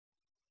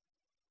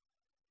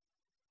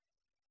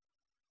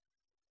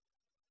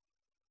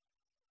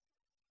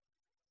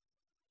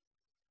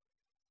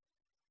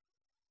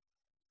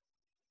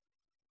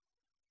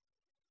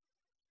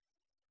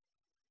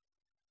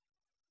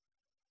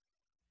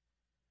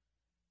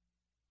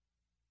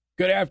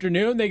Good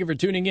afternoon. Thank you for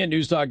tuning in.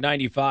 News Talk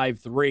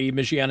 95.3,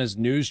 Michiana's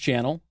news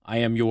channel. I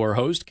am your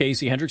host,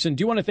 Casey Hendrickson.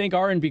 Do you want to thank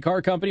R&B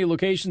Car Company,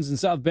 locations in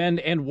South Bend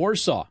and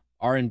Warsaw?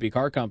 R&B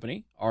Car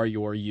Company are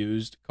your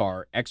used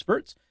car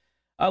experts.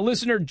 A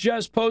listener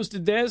just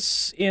posted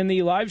this in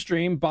the live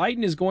stream.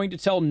 Biden is going to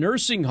tell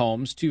nursing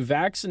homes to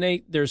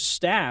vaccinate their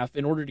staff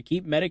in order to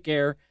keep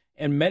Medicare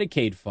and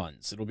Medicaid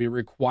funds. It'll be a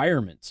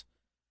requirement.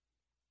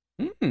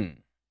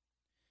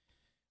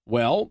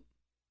 Well,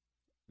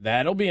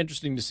 that'll be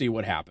interesting to see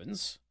what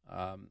happens.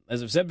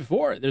 As I've said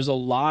before, there's a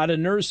lot of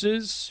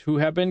nurses who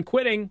have been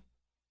quitting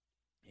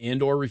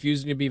and or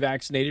refusing to be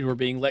vaccinated, who are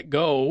being let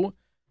go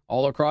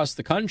all across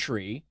the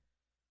country.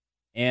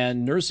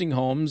 And nursing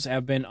homes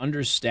have been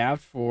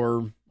understaffed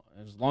for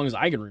as long as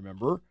I can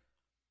remember.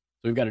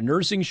 So we've got a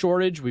nursing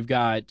shortage. We've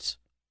got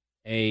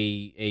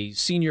a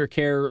senior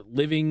care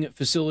living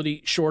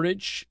facility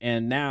shortage.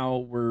 And now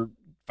we're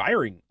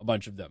firing a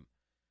bunch of them.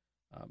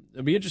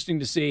 It'll be interesting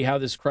to see how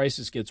this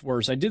crisis gets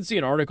worse. I did see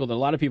an article that a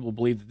lot of people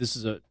believe that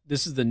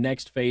this is the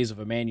next phase of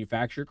a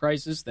manufacturer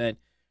crisis, that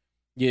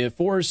you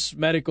force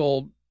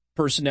medical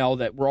personnel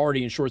that we're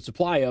already in short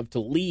supply of to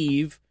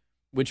leave,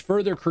 which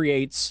further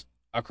creates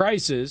a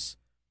crisis,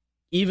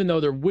 even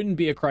though there wouldn't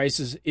be a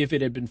crisis if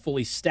it had been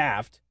fully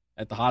staffed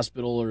at the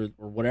hospital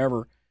or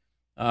whatever,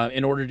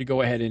 in order to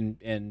go ahead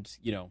and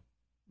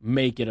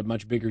make it a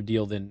much bigger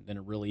deal than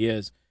it really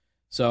is.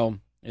 So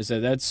I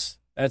said that's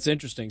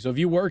interesting. So if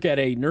you work at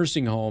a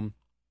nursing home,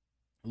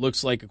 it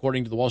looks like,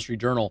 according to the Wall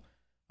Street Journal,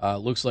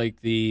 looks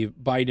like the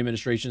Biden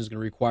administration is going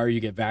to require you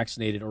get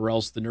vaccinated, or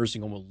else the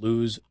nursing home will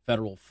lose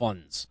federal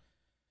funds.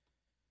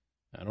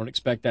 I don't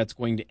expect that's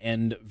going to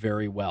end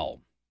very well.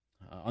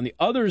 On the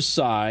other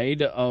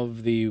side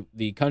of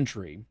the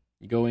country,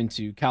 you go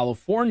into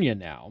California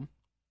now.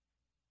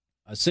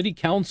 A city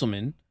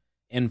councilman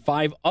and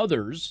 5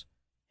 others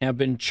have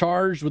been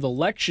charged with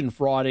election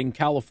fraud in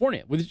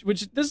California,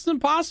 which this is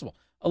impossible.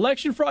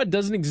 Election fraud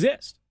doesn't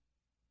exist.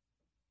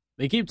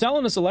 They keep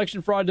telling us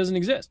election fraud doesn't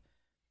exist.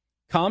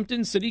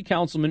 Compton City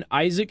Councilman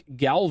Isaac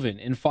Galvin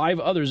and 5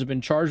 others have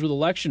been charged with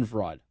election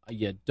fraud.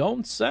 You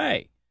don't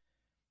say.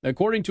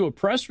 According to a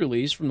press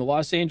release from the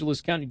Los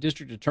Angeles County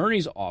District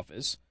Attorney's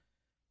Office,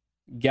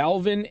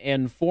 Galvin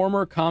and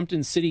former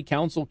Compton City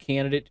Council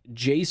candidate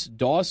Jace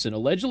Dawson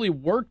allegedly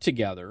worked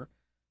together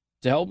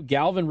to help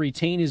Galvin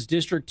retain his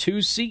District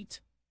 2 seat.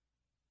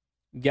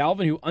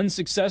 Galvin, who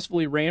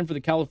unsuccessfully ran for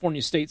the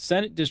California State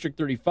Senate District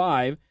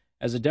 35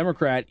 as a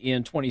Democrat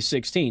in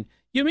 2016.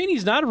 You mean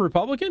he's not a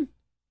Republican?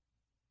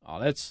 Oh,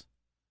 that's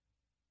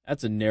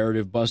a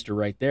narrative buster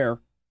right there.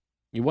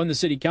 He won the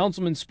city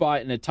councilman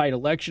spot in a tight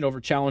election over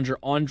challenger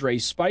Andre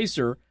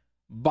Spicer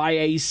by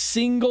a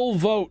single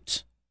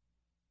vote.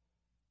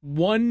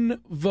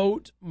 1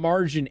 vote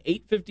margin,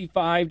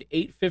 855 to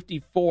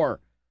 854.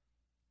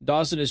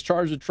 Dawson is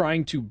charged with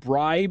trying to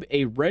bribe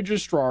a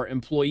registrar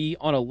employee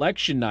on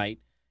election night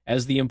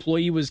as the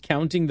employee was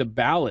counting the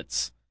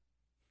ballots.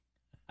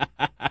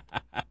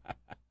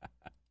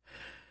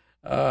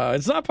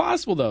 It's not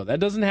possible, though.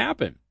 That doesn't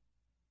happen.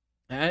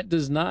 That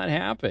does not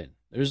happen.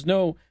 There's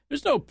no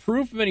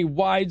proof of any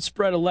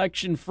widespread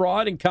election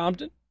fraud in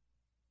Compton.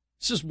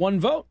 It's just 1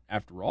 vote,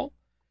 after all.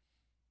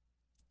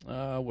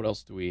 What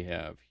else do we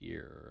have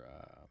here?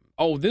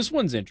 This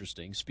one's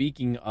interesting.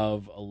 Speaking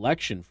of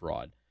election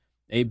fraud,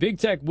 a big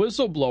tech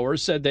whistleblower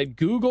said that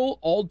Google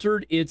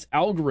altered its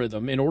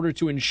algorithm in order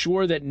to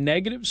ensure that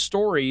negative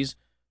stories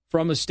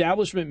from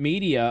establishment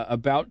media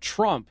about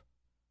Trump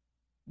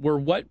were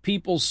what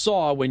people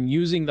saw when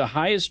using the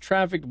highest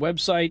trafficked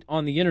website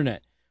on the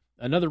internet.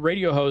 Another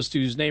radio host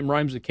whose name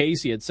rhymes with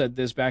Casey had said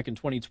this back in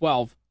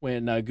 2012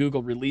 when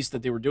Google released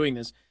that they were doing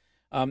this.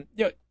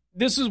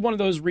 This is one of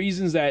those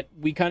reasons that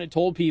we kind of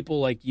told people,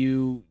 like,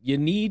 you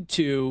need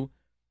to,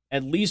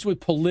 at least with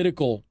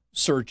political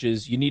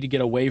searches, you need to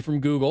get away from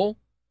Google.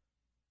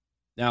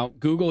 Now,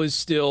 Google is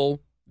still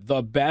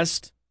the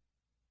best,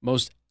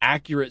 most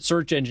accurate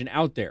search engine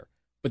out there,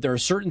 but there are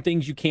certain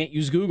things you can't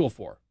use Google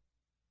for.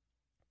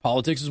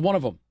 Politics is one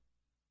of them.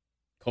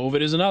 COVID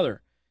is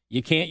another.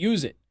 You can't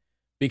use it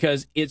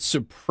because it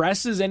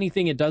suppresses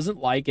anything it doesn't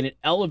like and it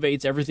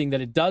elevates everything that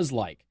it does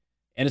like,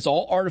 and it's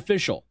all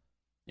artificial.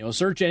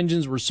 Search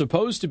engines were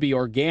supposed to be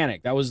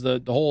organic. That was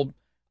the whole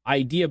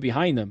idea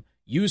behind them.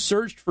 You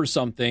searched for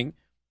something,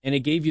 and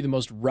it gave you the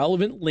most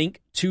relevant link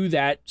to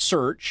that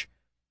search.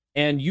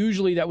 And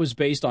usually that was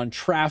based on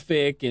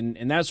traffic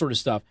and that sort of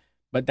stuff.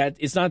 But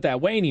it's not that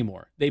way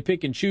anymore. They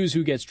pick and choose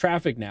who gets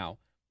traffic now.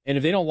 And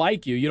if they don't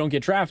like you, you don't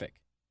get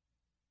traffic.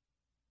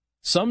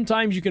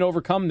 Sometimes you can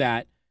overcome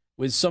that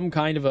with some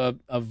kind of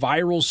a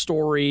viral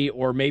story,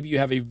 or maybe you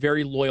have a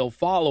very loyal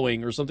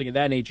following or something of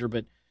that nature.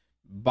 But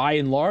by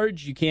and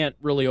large, you can't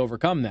really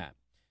overcome that.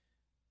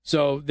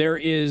 So there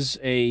is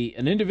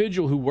an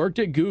individual who worked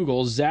at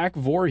Google, Zach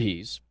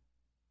Voorhees,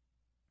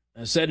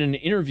 said in an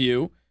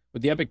interview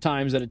with the Epic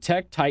Times that the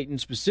tech titan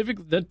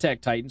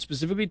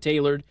specifically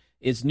tailored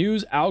its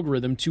news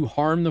algorithm to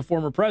harm the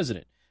former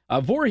president.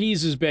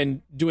 Voorhees has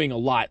been doing a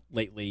lot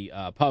lately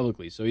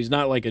publicly, so he's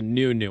not like a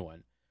new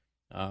one.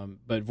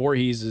 But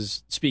Voorhees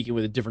is speaking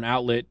with a different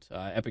outlet,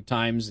 Epic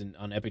Times, and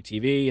on Epic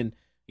TV, and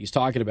he's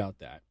talking about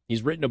that.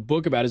 He's written a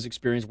book about his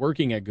experience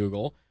working at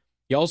Google.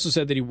 He also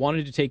said that he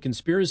wanted to take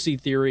conspiracy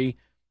theory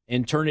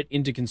and turn it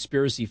into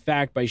conspiracy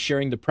fact by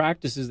sharing the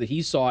practices that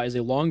he saw as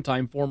a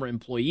longtime former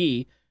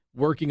employee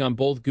working on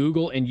both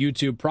Google and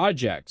YouTube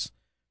projects.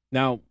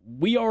 Now,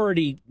 we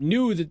already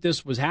knew that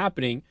this was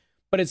happening,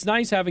 but it's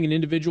nice having an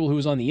individual who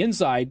was on the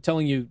inside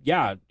telling you,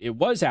 yeah, it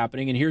was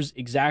happening, and here's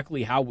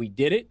exactly how we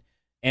did it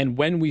and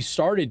when we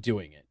started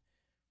doing it.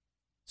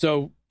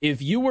 So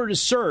if you were to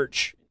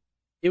search,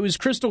 it was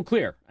crystal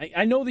clear.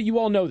 I know that you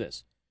all know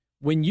this.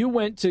 When you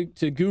went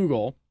to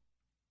Google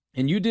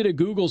and you did a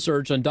Google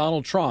search on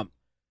Donald Trump,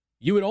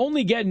 you would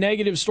only get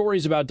negative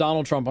stories about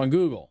Donald Trump on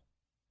Google.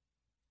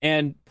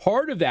 And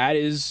part of that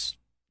is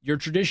your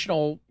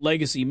traditional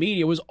legacy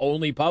media was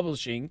only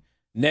publishing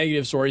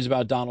negative stories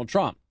about Donald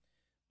Trump.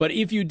 But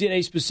if you did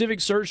a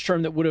specific search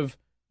term that would have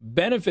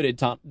benefited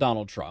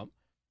Donald Trump,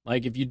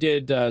 like if you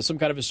did some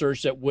kind of a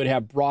search that would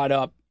have brought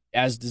up,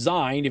 as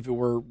designed, if it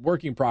were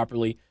working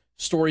properly,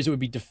 stories that would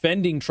be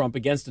defending Trump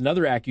against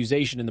another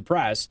accusation in the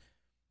press,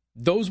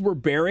 those were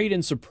buried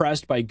and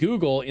suppressed by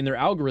Google in their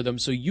algorithm,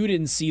 so you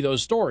didn't see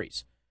those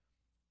stories.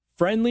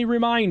 Friendly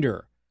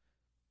reminder,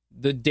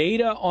 the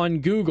data on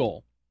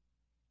Google,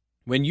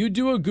 when you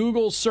do a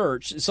Google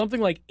search, something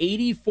like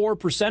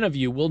 84% of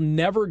you will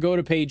never go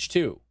to page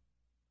 2.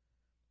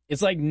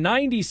 It's like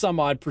 90 some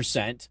odd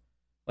percent,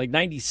 like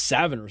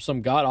 97 or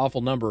some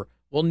god-awful number,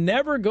 will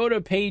never go to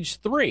page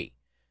 3.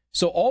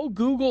 So all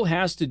Google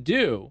has to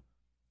do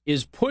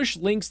is push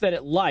links that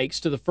it likes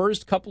to the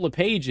first couple of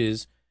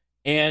pages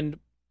and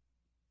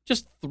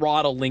just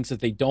throttle links that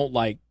they don't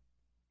like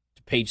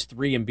to page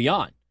 3 and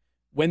beyond.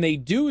 When they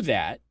do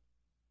that,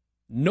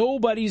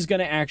 nobody's going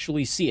to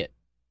actually see it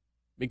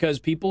because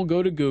people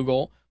go to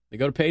Google, they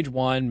go to page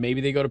 1,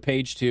 maybe they go to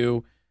page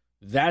 2.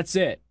 That's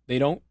it. They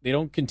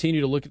don't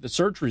continue to look at the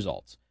search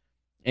results.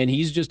 And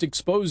he's just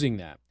exposing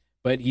that.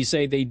 But he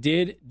say they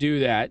did do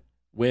that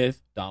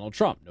with Donald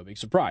Trump. No big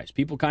surprise.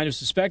 People kind of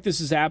suspect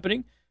this is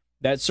happening,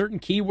 that certain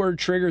keyword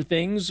trigger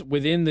things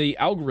within the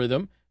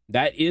algorithm,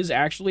 that is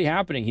actually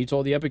happening. He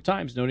told the Epic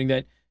Times, noting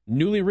that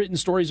newly written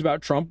stories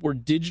about Trump were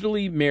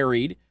digitally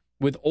married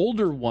with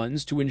older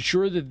ones to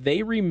ensure that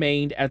they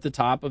remained at the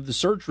top of the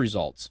search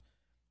results.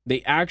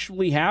 They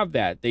actually have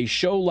that. They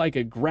show like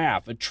a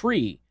graph, a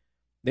tree.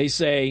 They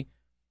say,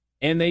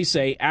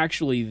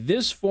 actually,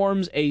 this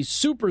forms a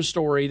super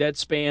story that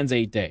spans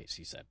 8 days,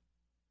 he said.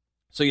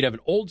 So you'd have an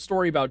old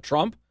story about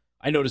Trump.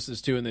 I noticed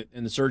this too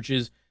in the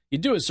searches. You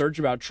do a search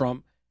about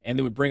Trump, and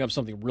they would bring up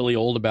something really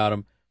old about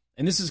him.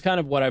 And this is kind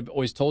of what I've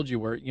always told you,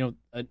 where, you know,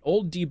 an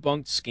old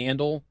debunked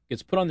scandal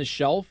gets put on the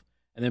shelf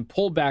and then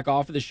pulled back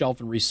off of the shelf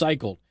and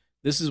recycled.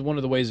 This is one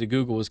of the ways that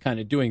Google is kind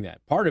of doing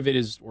that. Part of it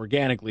is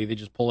organically. They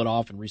just pull it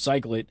off and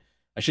recycle it.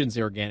 I shouldn't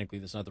say organically.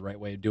 That's not the right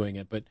way of doing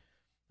it. But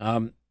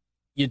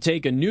you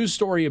take a news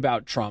story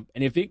about Trump,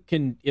 and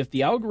if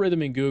the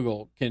algorithm in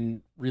Google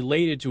can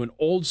relate it to an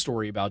old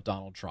story about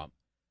Donald Trump,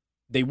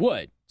 they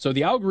would. So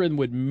the algorithm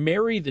would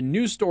marry the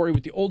news story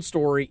with the old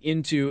story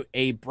into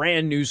a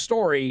brand new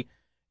story,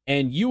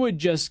 and you would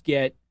just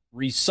get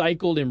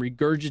recycled and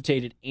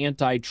regurgitated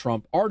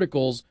anti-Trump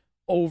articles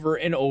over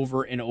and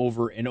over and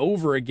over and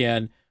over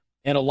again.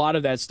 And a lot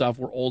of that stuff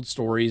were old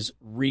stories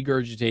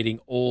regurgitating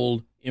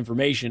old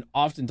information,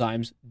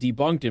 oftentimes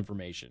debunked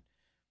information.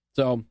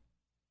 So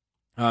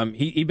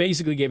he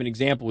basically gave an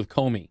example with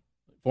Comey,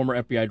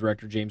 former FBI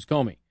Director James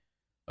Comey,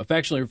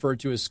 affectionately referred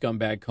to as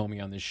Scumbag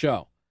Comey on this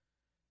show.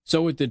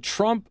 So with the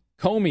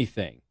Trump-Comey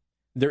thing,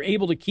 they're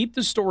able to keep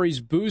the stories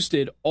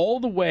boosted all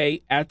the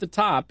way at the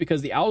top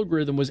because the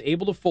algorithm was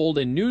able to fold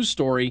a news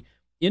story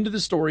into the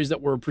stories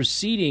that were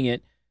preceding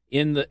it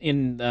in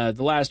the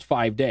last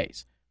 5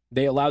 days.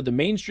 They allowed the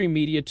mainstream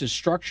media to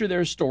structure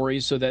their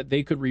stories so that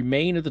they could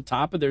remain at the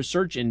top of their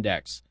search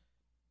index.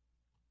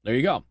 There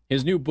you go.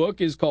 His new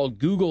book is called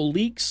Google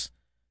Leaks,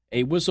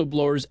 a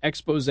whistleblower's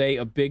expose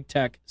of big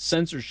tech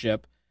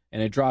censorship,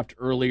 and it dropped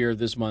earlier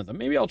this month.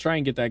 Maybe I'll try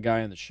and get that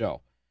guy on the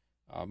show.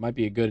 Might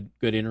be a good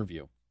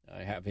interview.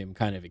 Have him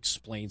kind of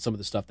explain some of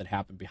the stuff that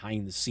happened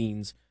behind the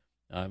scenes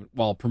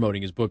while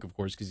promoting his book, of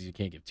course, because you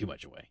can't give too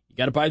much away. You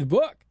got to buy the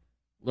book.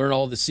 Learn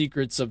all the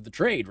secrets of the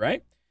trade,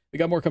 right? We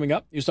got more coming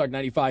up. News Talk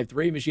 95.3,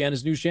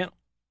 Michiana's news channel.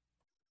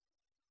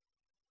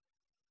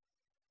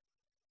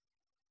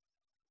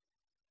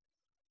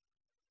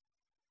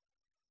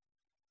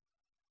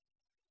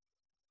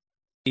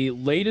 The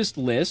latest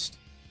list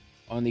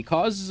on the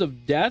causes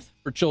of death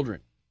for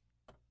children.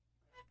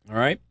 All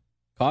right?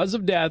 Cause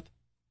of death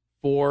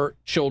for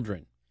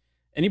children.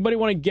 Anybody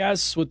want to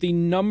guess what the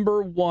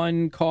number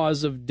one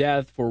cause of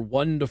death for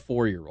 1 to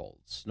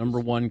 4-year-olds?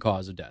 Number one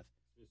cause of death.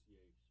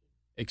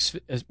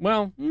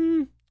 Well,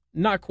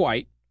 not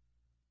quite.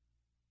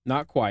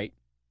 Not quite.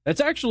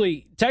 That's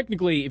actually,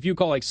 technically, if you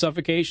call like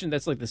suffocation,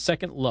 that's like the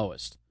second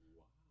lowest.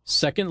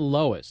 Second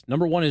lowest.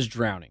 Number one is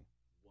drowning.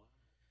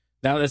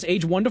 Now, that's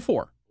age 1 to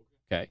 4.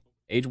 Okay.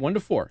 Age 1 to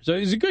 4. So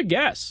it's a good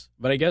guess,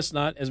 but I guess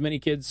not as many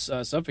kids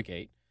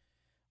suffocate.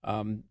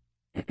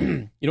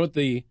 You know what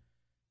the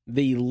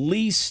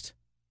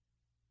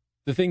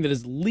thing that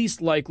is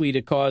least likely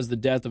to cause the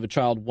death of a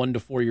child 1 to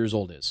 4 years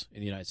old is in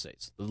the United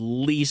States? The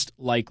least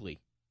likely.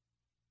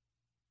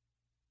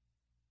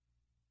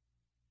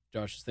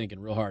 Josh is thinking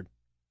real hard.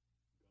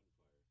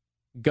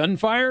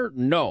 Gunfire?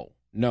 No.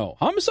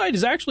 Homicide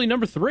is actually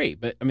number 3,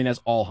 but I mean,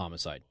 that's all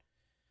homicide.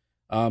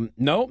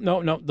 No.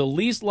 The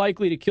least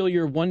likely to kill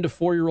your 1 to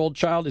 4 year old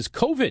child is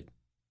COVID.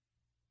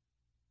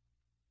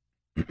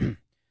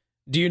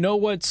 Do you know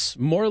what's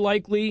more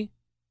likely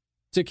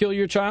to kill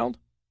your child?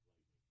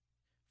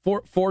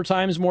 Four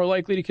times more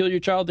likely to kill your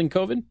child than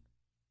COVID?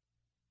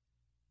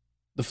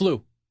 The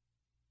flu.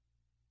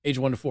 Age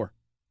 1 to 4.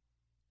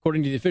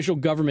 According to the official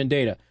government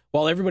data.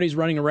 While everybody's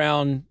running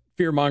around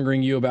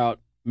fear-mongering you about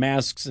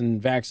masks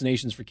and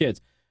vaccinations for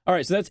kids. All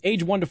right, so that's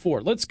age 1 to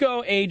 4. Let's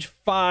go age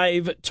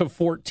 5 to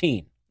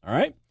 14. All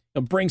right?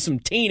 I'll bring some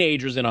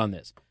teenagers in on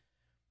this.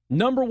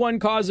 Number 1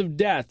 cause of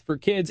death for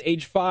kids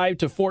age 5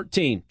 to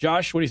 14.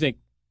 Josh, what do you think?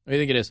 What do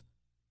you think it is?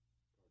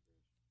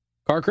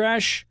 Car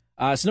crash?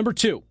 It's number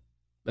 2.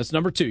 That's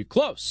number 2.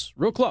 Close.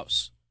 Real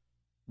close.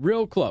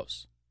 Real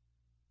close.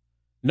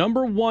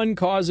 Number 1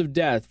 cause of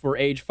death for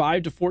age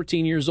 5 to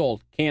 14 years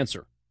old,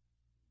 cancer.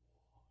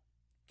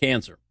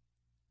 Cancer.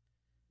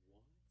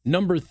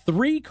 Number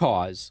 3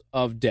 cause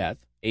of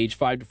death, age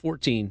 5 to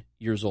 14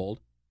 years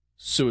old,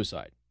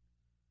 suicide.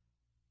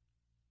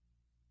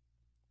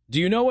 Do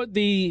you know what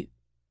the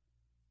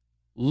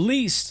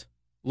least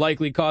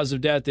likely cause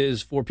of death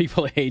is for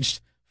people aged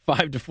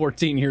 5 to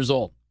 14 years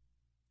old?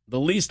 The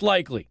least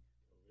likely.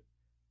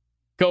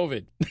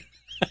 COVID.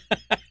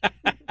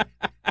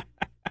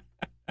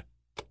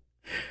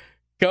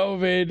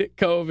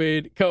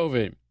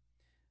 COVID.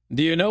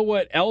 Do you know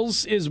what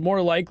else is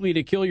more likely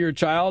to kill your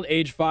child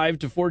age 5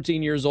 to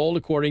 14 years old,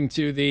 according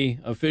to the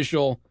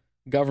official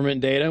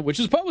government data, which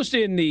is published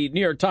in the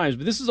New York Times,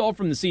 but this is all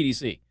from the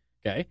CDC,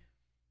 okay?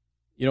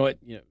 You know what?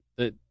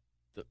 The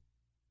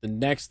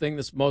next thing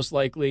that's most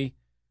likely,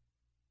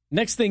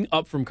 next thing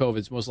up from COVID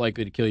is most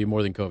likely to kill you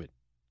more than COVID.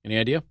 Any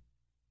idea?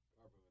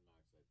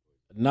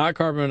 Not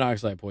carbon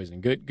monoxide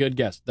poisoning. Good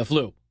guess. The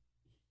flu.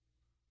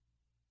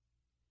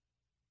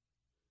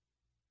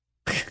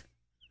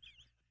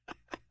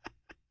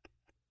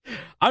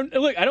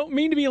 Look, I don't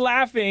mean to be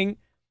laughing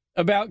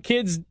about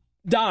kids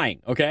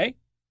dying, okay?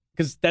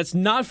 Because that's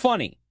not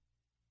funny.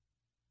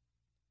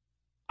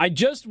 I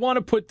just want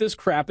to put this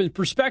crap in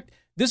perspective.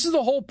 This is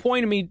the whole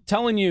point of me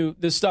telling you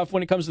this stuff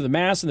when it comes to the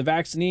masks and the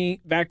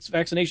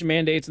vaccination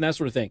mandates and that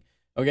sort of thing,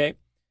 okay?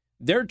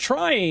 They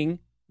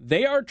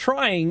are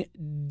trying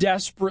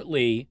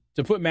desperately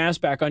to put masks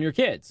back on your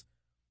kids.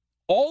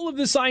 All of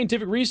the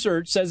scientific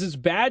research says it's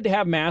bad to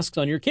have masks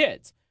on your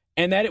kids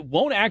and that it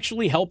won't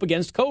actually help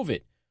against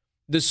COVID.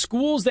 The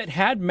schools that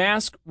had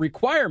mask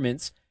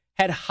requirements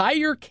had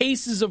higher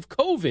cases of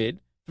COVID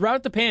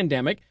throughout the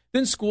pandemic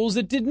than schools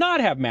that did not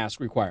have mask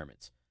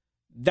requirements.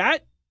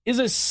 That is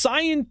a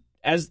science,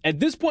 as at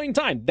this point in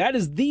time, that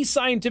is the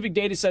scientific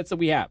data sets that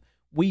we have.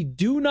 We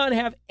do not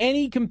have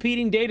any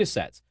competing data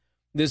sets.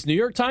 This New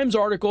York Times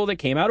article that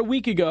came out a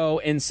week ago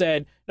and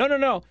said,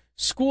 no,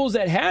 schools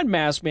that had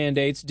mask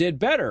mandates did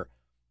better.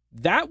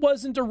 That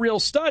wasn't a real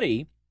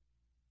study.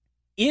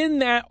 In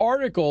that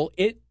article,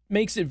 it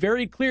makes it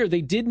very clear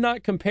they did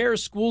not compare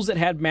schools that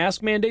had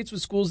mask mandates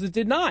with schools that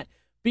did not,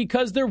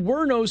 because there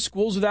were no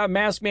schools without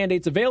mask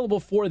mandates available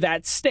for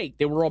that state.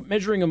 They were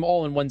measuring them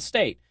all in one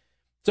state.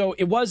 So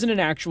it wasn't an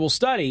actual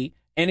study,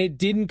 and it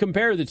didn't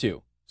compare the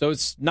two. So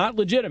it's not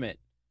legitimate.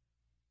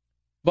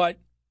 But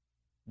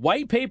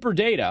white paper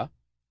data,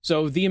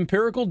 so the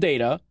empirical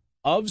data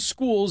of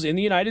schools in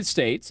the United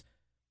States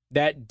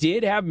that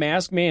did have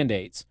mask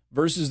mandates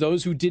versus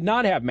those who did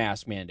not have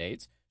mask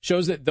mandates,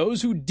 shows that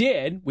those who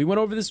did, we went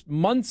over this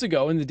months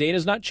ago and the data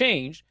has not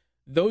changed,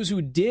 those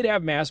who did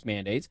have mask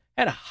mandates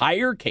had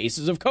higher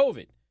cases of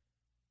COVID.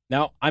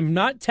 Now, I'm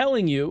not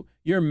telling you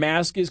your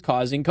mask is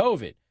causing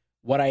COVID.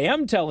 What I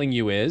am telling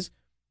you is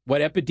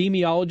what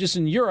epidemiologists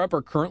in Europe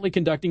are currently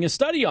conducting a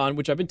study on,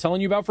 which I've been telling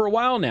you about for a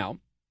while now.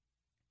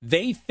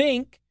 They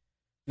think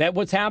that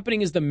what's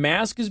happening is the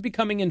mask is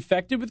becoming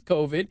infected with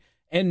COVID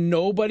and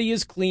nobody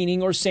is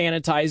cleaning or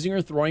sanitizing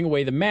or throwing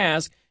away the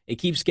mask. It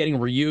keeps getting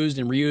reused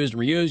and reused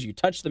and reused. You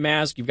touch the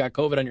mask, you've got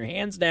COVID on your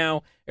hands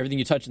now, everything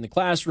you touch in the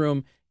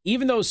classroom.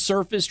 Even though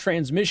surface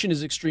transmission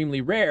is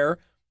extremely rare,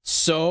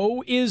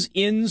 so is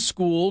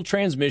in-school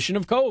transmission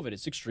of COVID.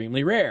 It's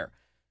extremely rare.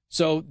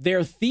 So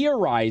they're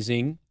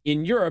theorizing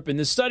in Europe, in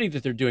this study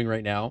that they're doing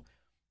right now,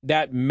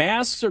 that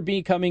masks are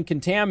becoming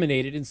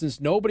contaminated, and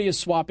since nobody is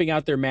swapping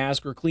out their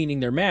mask or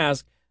cleaning their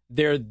mask,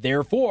 they're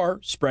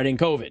therefore spreading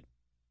COVID.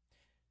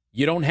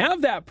 You don't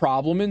have that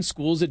problem in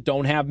schools that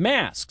don't have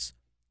masks.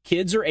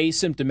 Kids are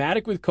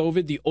asymptomatic with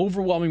COVID the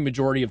overwhelming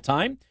majority of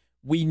time.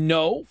 We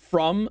know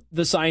from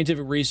the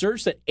scientific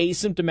research that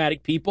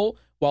asymptomatic people,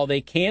 while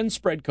they can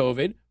spread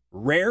COVID,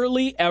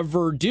 rarely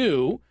ever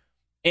do.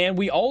 And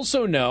we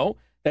also know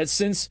that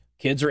since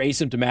kids are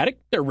asymptomatic,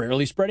 they're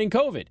rarely spreading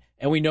COVID.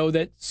 And we know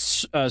that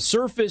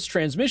surface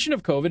transmission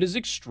of COVID is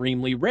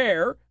extremely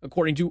rare,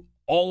 according to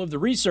all of the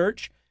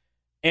research,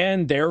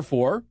 and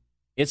therefore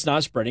it's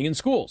not spreading in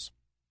schools.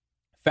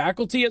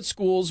 Faculty at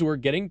schools who are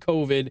getting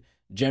COVID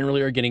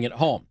generally are getting it at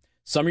home.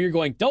 Some of you are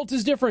going,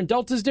 Delta's different,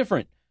 Delta's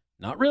different.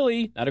 Not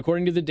really, not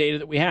according to the data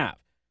that we have.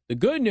 The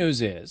good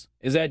news is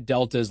that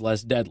Delta is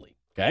less deadly,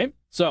 okay?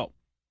 So,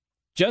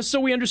 just so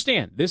we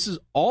understand, this is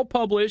all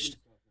published.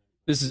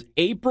 This is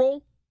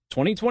April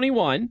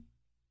 2021,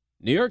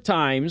 New York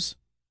Times,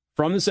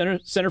 from the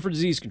Center for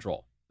Disease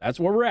Control. That's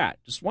where we're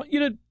at. Just want you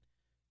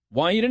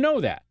to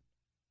know that.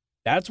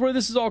 That's where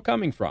this is all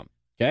coming from,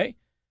 okay?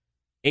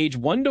 Age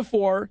 1 to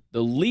 4,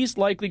 the least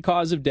likely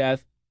cause of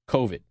death,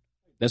 COVID.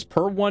 That's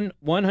per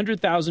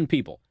 100,000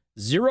 people.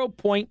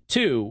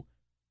 0.2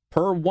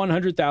 per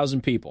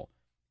 100,000 people.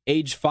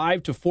 Age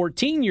 5 to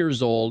 14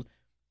 years old,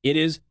 it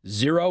is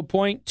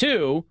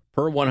 0.2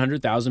 per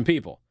 100,000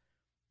 people.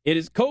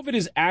 COVID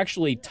is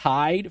actually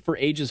tied for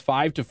ages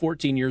 5 to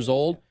 14 years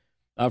old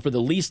for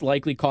the least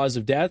likely cause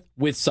of death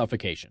with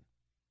suffocation.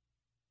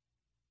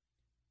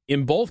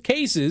 In both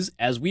cases,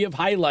 as we have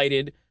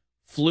highlighted,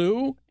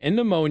 flu and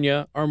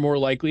pneumonia are more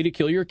likely to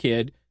kill your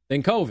kid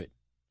than COVID.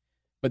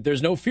 But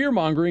there's no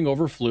fear-mongering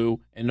over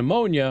flu and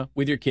pneumonia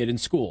with your kid in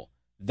school.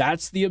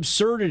 That's the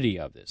absurdity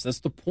of this. That's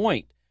the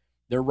point.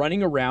 They're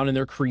running around and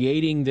they're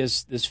creating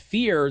this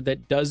fear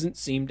that doesn't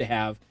seem to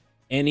have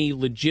any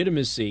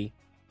legitimacy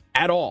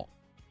at all.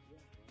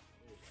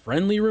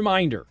 Friendly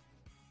reminder,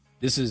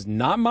 this is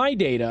not my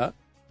data.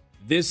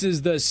 This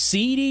is the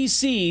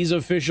CDC's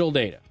official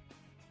data.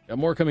 Got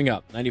more coming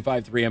up.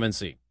 95.3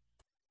 MNC.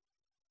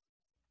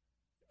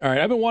 All right,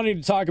 I've been wanting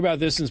to talk about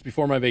this since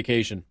before my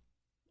vacation.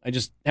 I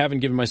just haven't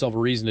given myself a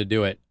reason to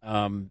do it.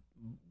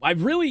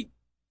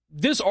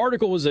 This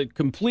article was a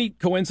complete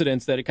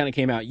coincidence that it kind of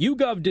came out.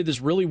 YouGov did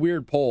this really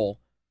weird poll.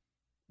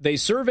 They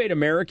surveyed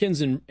Americans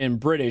and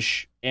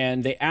British,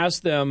 and they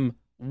asked them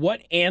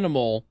what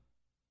animal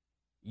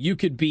you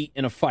could beat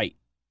in a fight.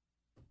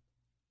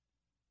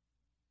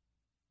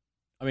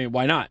 I mean,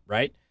 why not,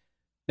 right?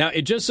 Now,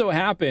 it just so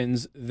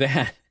happens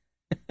that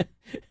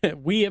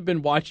we have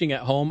been watching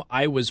at home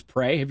I Was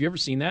Prey. Have you ever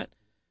seen that?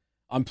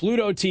 On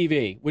Pluto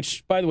TV,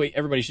 which, by the way,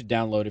 everybody should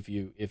download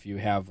if you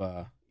have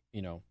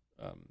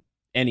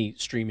any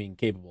streaming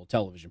capable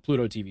television.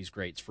 Pluto TV is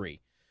great. It's free.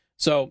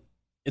 So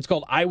it's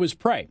called I Was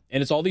Prey,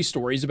 and it's all these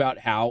stories about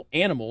how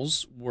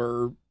animals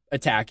were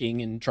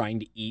attacking and trying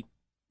to eat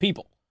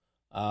people.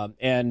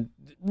 And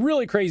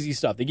really crazy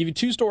stuff. They give you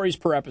 2 stories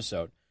per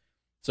episode.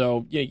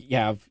 So you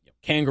have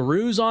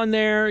kangaroos on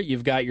there.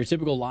 You've got your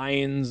typical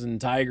lions and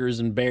tigers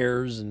and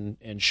bears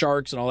and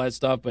sharks and all that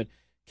stuff. But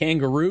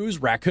kangaroos,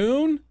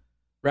 raccoon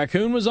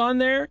was on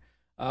there.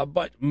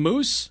 But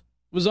moose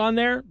was on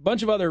there. A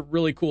bunch of other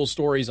really cool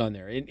stories on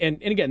there.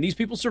 And again, these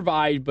people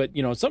survived, but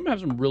some have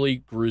some really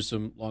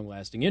gruesome,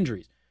 long-lasting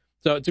injuries.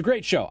 So it's a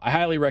great show. I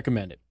highly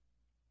recommend it.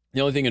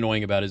 The only thing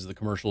annoying about it is the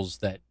commercials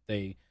that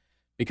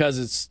because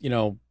it's,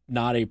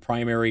 not a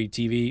primary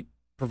TV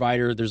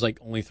provider, there's like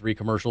only 3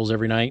 commercials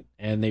every night,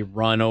 and they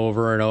run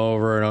over and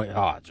over and over.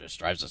 Oh, it just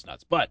drives us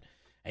nuts. But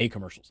I hate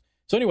commercials.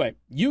 So anyway,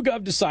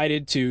 YouGov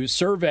decided to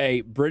survey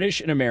British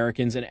and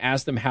Americans and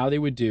ask them how they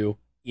would do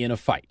in a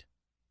fight.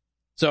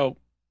 So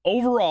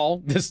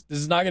overall, this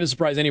is not going to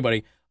surprise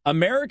anybody.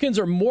 Americans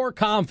are more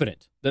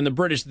confident than the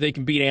British that they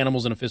can beat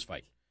animals in a fist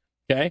fight.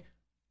 Okay?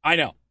 I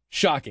know.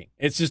 Shocking.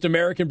 It's just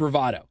American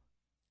bravado.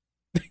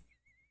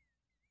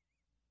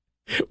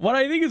 What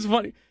I think is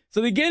funny,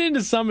 so they get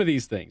into some of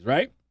these things,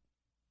 right?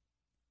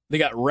 They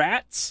got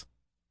rats,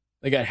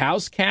 they got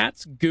house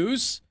cats,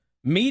 goose,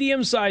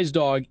 medium-sized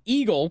dog,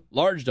 eagle,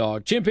 large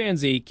dog,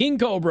 chimpanzee, king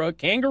cobra,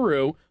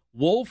 kangaroo,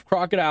 wolf,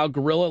 crocodile,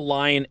 gorilla,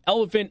 lion,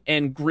 elephant,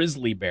 and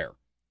grizzly bear.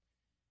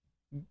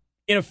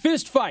 In a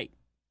fist fight.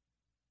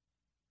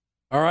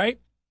 All right?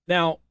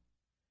 Now,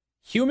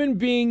 human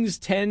beings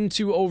tend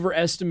to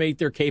overestimate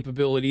their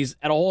capabilities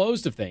at a whole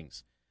host of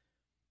things.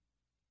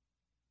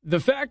 The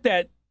fact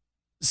that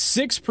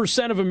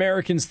 6% of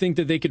Americans think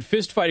that they could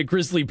fist fight a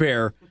grizzly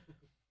bear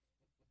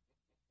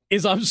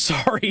is, I'm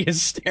sorry,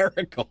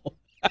 hysterical.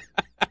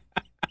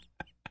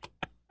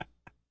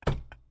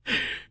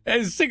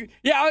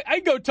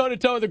 I'd go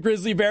toe-to-toe with a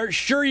grizzly bear.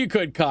 Sure you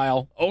could,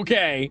 Kyle.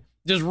 Okay.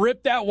 Just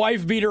rip that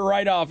wife beater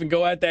right off and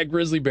go at that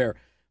grizzly bear.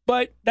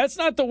 But that's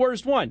not the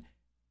worst one.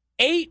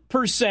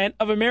 8%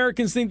 of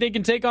Americans think they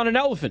can take on an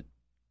elephant.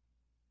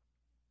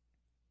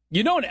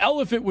 An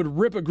elephant would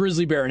rip a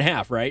grizzly bear in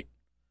half, right?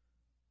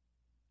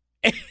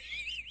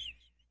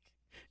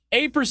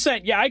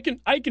 8%. Yeah,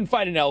 I can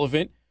fight an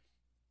elephant.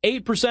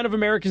 8% of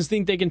Americans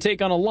think they can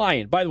take on a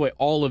lion. By the way,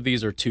 all of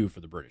these are 2 for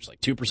the British.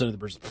 Like 2% of the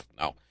British.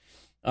 No.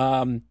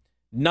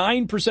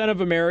 9% of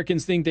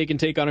Americans think they can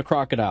take on a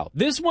crocodile.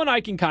 This one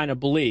I can kind of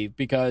believe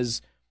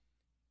because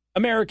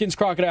Americans,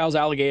 crocodiles,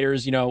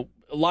 alligators, a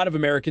lot of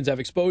Americans have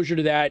exposure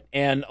to that,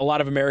 and a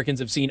lot of Americans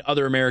have seen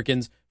other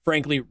Americans,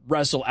 frankly,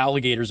 wrestle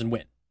alligators and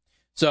win.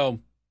 So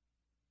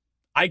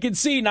I could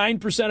see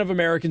 9% of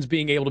Americans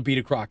being able to beat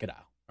a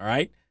crocodile, all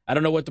right? I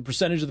don't know what the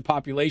percentage of the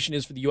population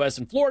is for the U.S.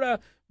 and Florida,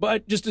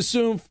 but just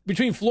assume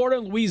between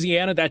Florida and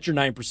Louisiana, that's your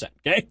 9%,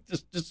 okay?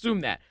 Just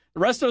assume that. The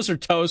rest of us are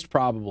toast,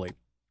 probably.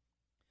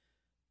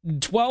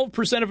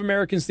 12% of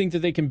Americans think that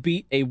they can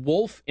beat a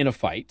wolf in a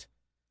fight.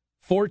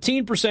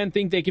 14%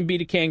 think they can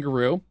beat a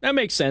kangaroo. That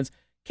makes sense.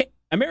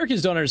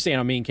 Americans don't understand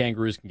how mean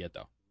kangaroos can get,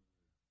 though.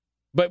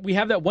 But we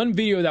have that one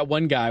video of that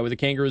one guy where the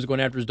kangaroo is going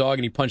after his dog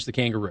and he punched the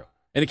kangaroo.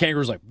 And the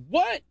kangaroo's like,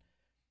 what?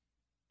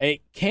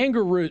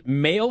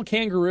 Male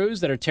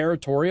kangaroos that are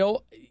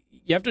territorial,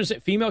 you have to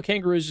understand, female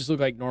kangaroos just look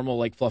like normal,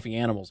 like fluffy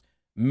animals.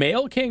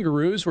 Male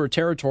kangaroos who are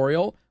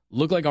territorial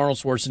look like Arnold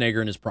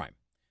Schwarzenegger in his prime.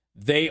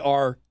 They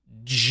are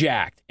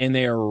jacked, and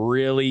they are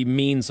really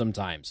mean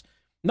sometimes.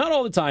 Not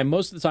all the time.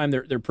 Most of the time,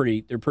 they're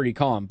pretty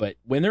calm. But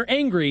when they're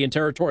angry and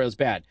territorial, it's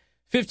bad.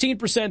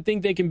 15%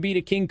 think they can beat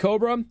a king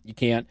cobra. You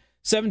can't.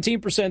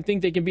 17%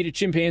 think they can beat a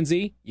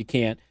chimpanzee. You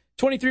can't.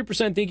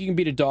 23% think you can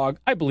beat a dog.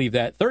 I believe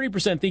that.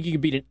 30% think you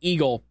can beat an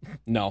eagle.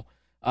 No.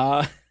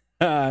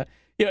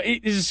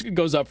 It just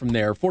goes up from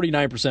there.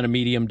 49% a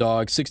medium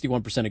dog.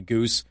 61% a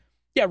goose.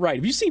 Yeah, right.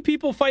 Have you seen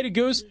people fight a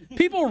goose?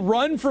 People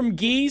run from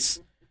geese.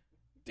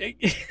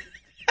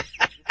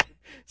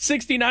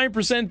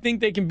 69% think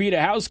they can beat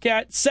a house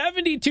cat.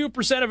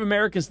 72% of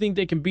Americans think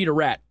they can beat a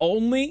rat.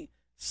 Only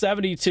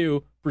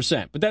 72%.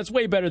 But that's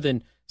way better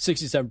than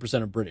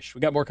 67% of British.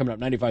 We got more coming up.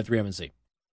 95.3 MNC.